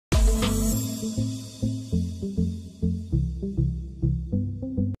A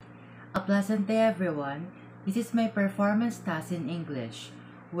pleasant day, everyone. This is my performance task in English,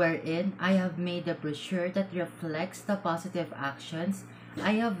 wherein I have made a brochure that reflects the positive actions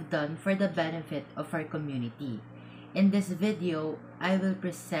I have done for the benefit of our community. In this video, I will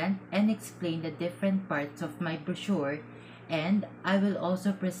present and explain the different parts of my brochure, and I will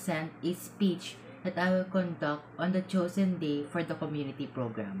also present a speech that I will conduct on the chosen day for the community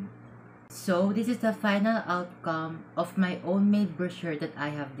program. So this is the final outcome of my own made brochure that I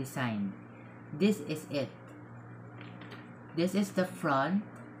have designed. This is it. This is the front,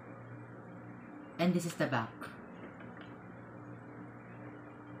 and this is the back.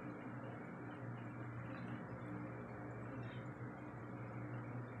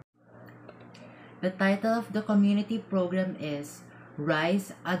 The title of the community program is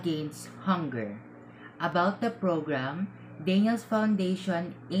Rise Against Hunger. About the program, Daniel's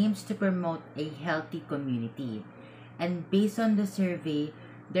Foundation aims to promote a healthy community. And based on the survey,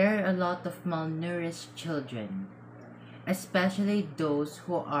 there are a lot of malnourished children, especially those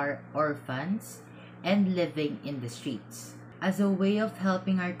who are orphans and living in the streets. As a way of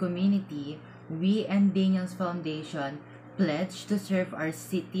helping our community, we and Daniel's Foundation pledge to serve our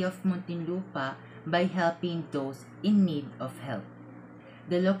city of Muntinlupa by helping those in need of help.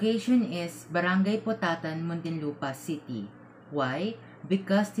 The location is Barangay Potatan, Muntinlupa City. Why?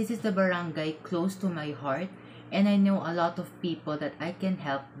 Because this is the barangay close to my heart, and I know a lot of people that I can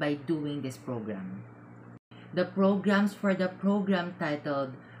help by doing this program. The programs for the program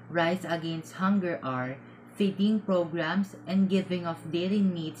titled Rise Against Hunger are feeding programs and giving of daily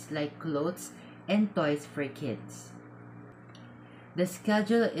needs like clothes and toys for kids. The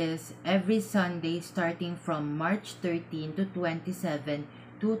schedule is every Sunday starting from March 13 to 27,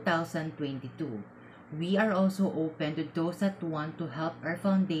 2022. We are also open to those that want to help our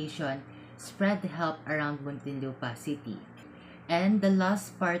foundation spread help around Muntinlupa City. And the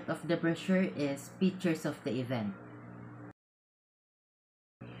last part of the brochure is pictures of the event.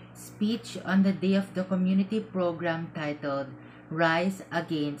 Speech on the day of the community program titled Rise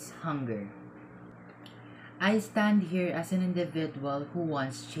Against Hunger. I stand here as an individual who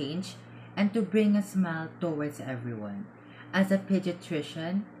wants change and to bring a smile towards everyone. As a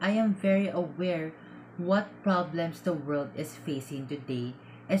pediatrician, I am very aware what problems the world is facing today,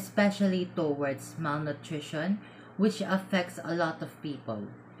 especially towards malnutrition, which affects a lot of people.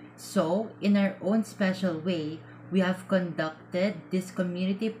 So, in our own special way, we have conducted this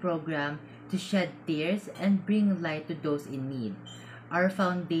community program to shed tears and bring light to those in need. Our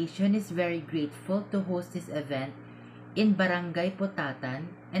foundation is very grateful to host this event in Barangay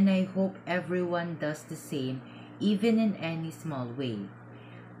Potatan, and I hope everyone does the same, even in any small way.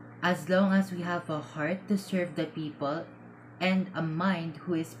 As long as we have a heart to serve the people and a mind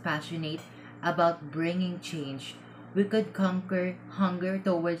who is passionate about bringing change, we could conquer hunger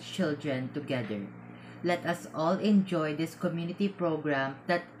towards children together. Let us all enjoy this community program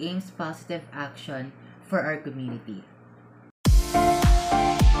that aims positive action for our community.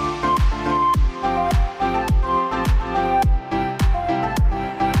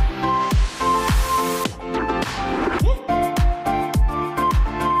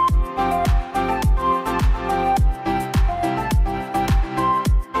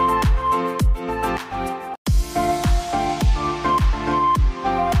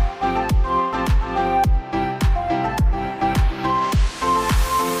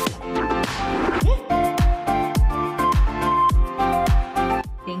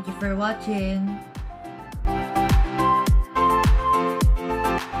 Thank you for watching.